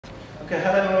Okay,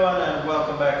 hello everyone and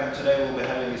welcome back, and today we'll be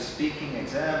having a speaking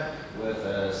exam with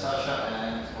Sasha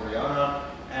and Oriana,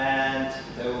 and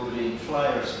they will be in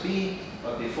Flyers B.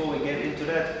 But before we get into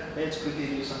that, let's quickly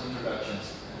do some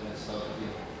introductions, and let's start with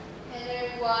you. Hello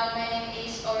everyone, my name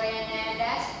is Oriana.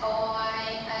 That's all.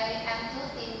 I am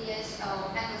 13 years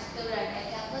old. I'm a student at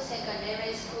Campus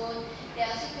Secondary School. There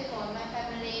are 6 people in my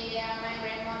family. They are my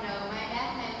grandmother, my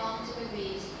dad, my mom, 2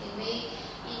 babies, and me.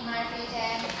 In my free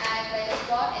time, I play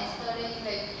sport and study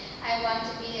English. I want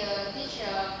to be a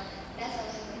teacher. That's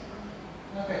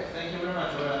all. Okay, thank you very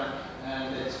much, Oriana.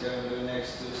 And let's go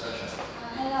next to Sasha.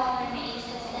 Hello, my name is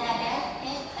Sasha. That's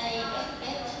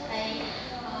S-A-S-H-A.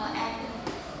 I'm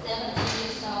 17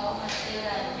 years old. I'm a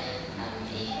student. I'm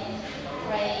in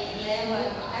grade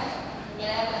 11. Class 11.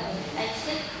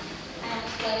 I6. I'm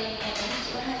studying at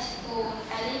National High School.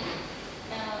 I live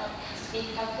in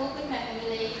Kampung with my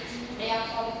family. There are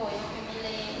 4 people in my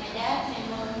family. My dad, my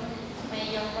mom, my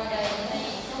young brother, and me.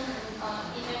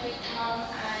 In my free time,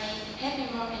 I help my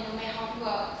mom and do my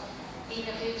homework. In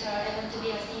the future, I want to be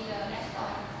a singer. That's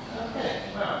all. Okay,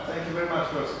 well, thank you very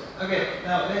much, Rose. Okay,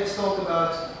 now let's talk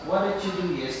about what did you do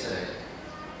yesterday?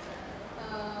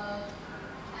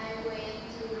 I went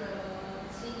to the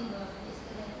cinema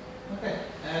yesterday. Okay,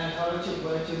 and what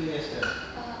did you do yesterday?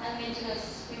 I went to the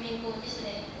swimming pool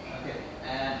yesterday. Okay,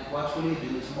 and what will you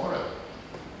do tomorrow?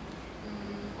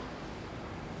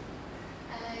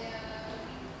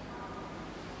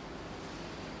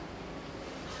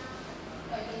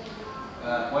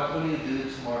 What will you do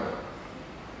tomorrow?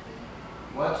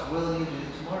 What will you do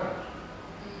tomorrow?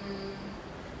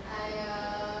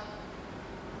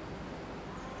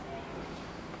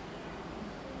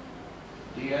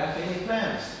 Do you have any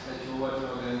plans that you what you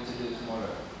are going to do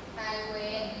tomorrow? I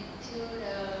went to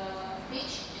the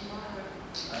beach tomorrow.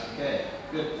 Okay,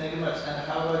 good. Thank you much. And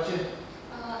how about you?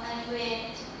 I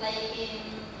went to play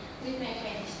game with my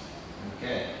friends.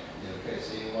 Okay. Yeah, okay. So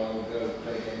you want to go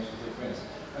play games with your friends.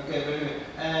 Okay, very good.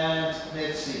 And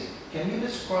let's see. Can you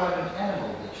describe an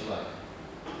animal that you like?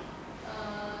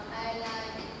 I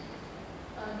like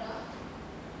a dog.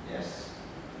 Yes.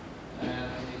 And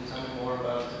can you tell me more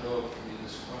about the dog? Can you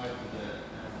describe the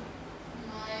animal?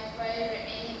 My favorite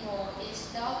animal is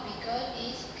dog because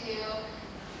it's cute.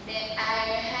 Then I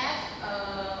have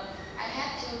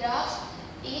 2 dogs.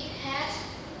 It has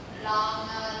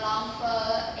long fur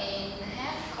and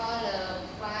have color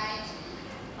white.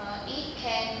 It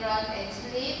can run and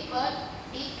sleep, but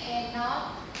it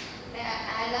cannot.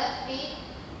 I love it.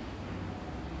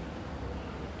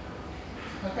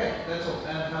 Okay, that's all.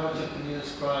 And how about you? Can you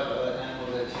describe an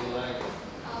animal that you like?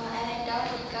 I like dog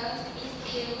because it's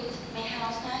cute. My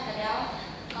house has a dog.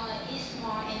 It's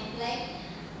small and black.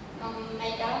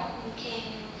 My dog can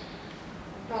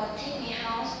protect my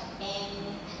house and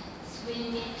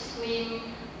swim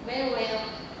very well,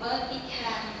 but it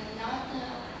cannot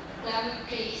climb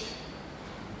trees.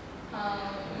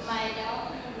 My dog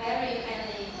very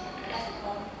friendly. That's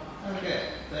all. Okay,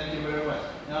 thank you very much.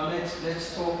 Now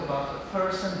let's talk about the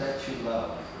person that you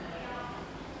love.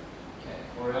 Okay,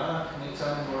 Oriana, can you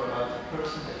tell me more about the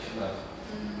person that you love?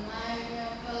 My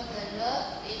person love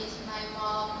is my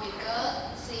mom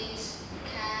because she's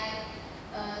kind.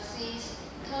 She's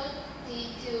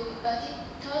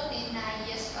 39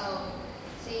 years old.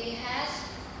 She has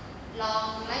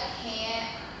long black hair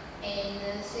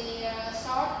and she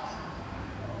short.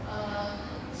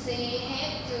 She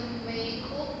helped to me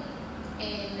cook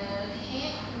and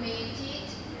help me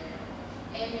teach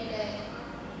every day.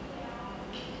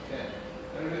 Okay,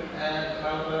 very good. And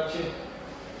how about you?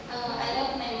 I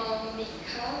love my mom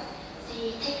because she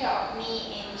takes care of me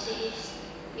and she is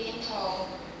gentle.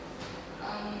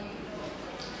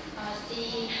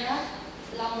 She has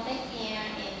long black hair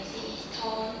and she is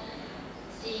tall.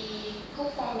 She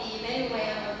cook for me very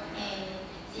well and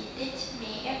she teach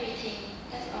me everything.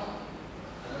 That's all.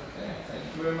 Okay, thank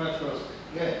you very much, Rose.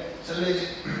 Okay, so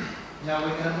now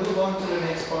we're going to move on to the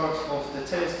next part of the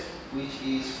test, which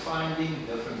is finding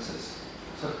differences.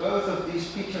 So both of these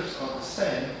pictures are the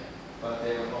same, but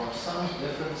there are some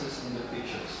differences in the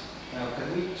pictures. Now,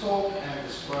 can we talk and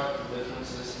describe the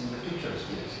differences in the pictures,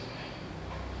 please?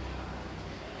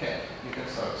 Okay, you can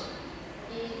start.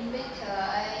 In picture,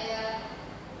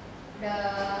 the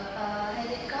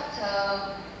helicopter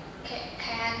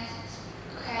can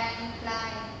fly.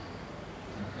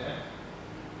 Okay.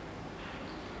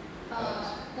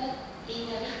 But in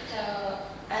the picture,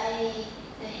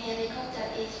 the helicopter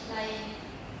is flying.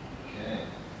 Okay,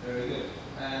 very good.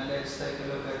 And let's take a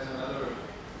look at another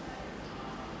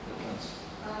difference.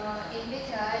 In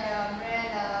picture, the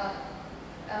umbrella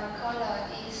color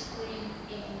is green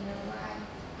in the white.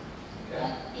 Okay.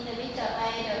 In the winter,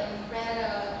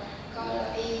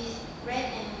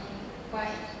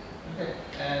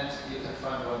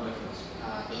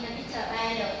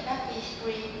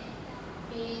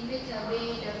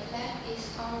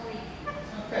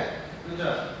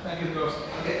 job. Thank you, girls.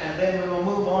 Okay, and then we will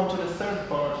move on to the third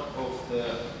part of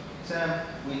the exam,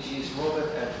 which is Robert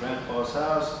at Grandpa's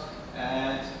house.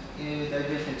 And they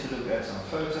just need to look at some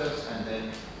photos and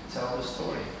then tell the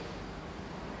story.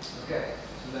 Okay,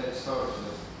 so let's start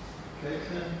with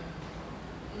Caitlin.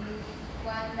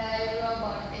 One day,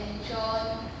 Robert and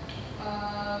John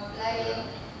playing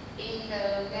in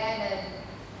the garden.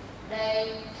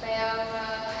 They felt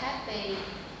happy.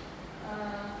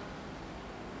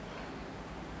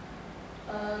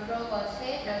 Robert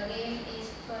said the game is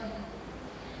fun.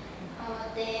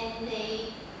 Then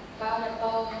they found a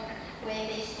ball when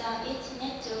they saw it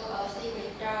next to a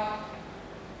secret door.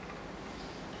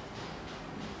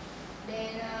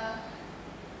 Then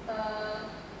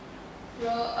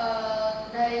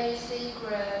they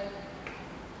secret.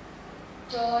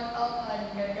 John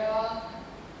opened the door.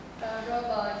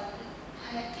 Robert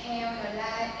held the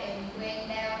light and went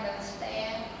down the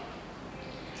stairs.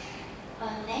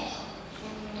 Next,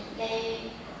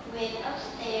 they went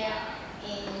upstairs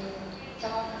and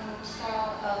John saw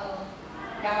a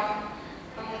dog.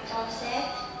 John said,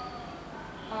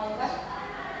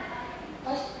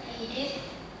 what he did?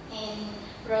 And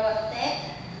Robert said,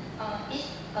 it's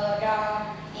a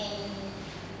dog, and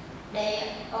they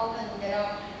opened the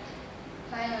door.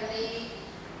 Finally,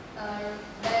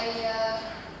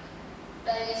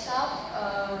 they saw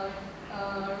a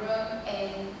room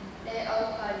and they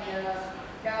opened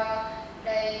the door.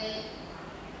 They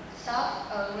saw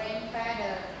a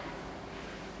grandfather.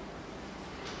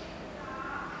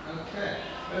 Okay,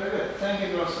 very good. Thank you,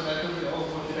 girls. So that will be all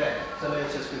for today. So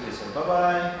let's just quickly say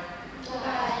bye-bye.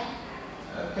 Bye.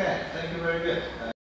 Okay, thank you, very good.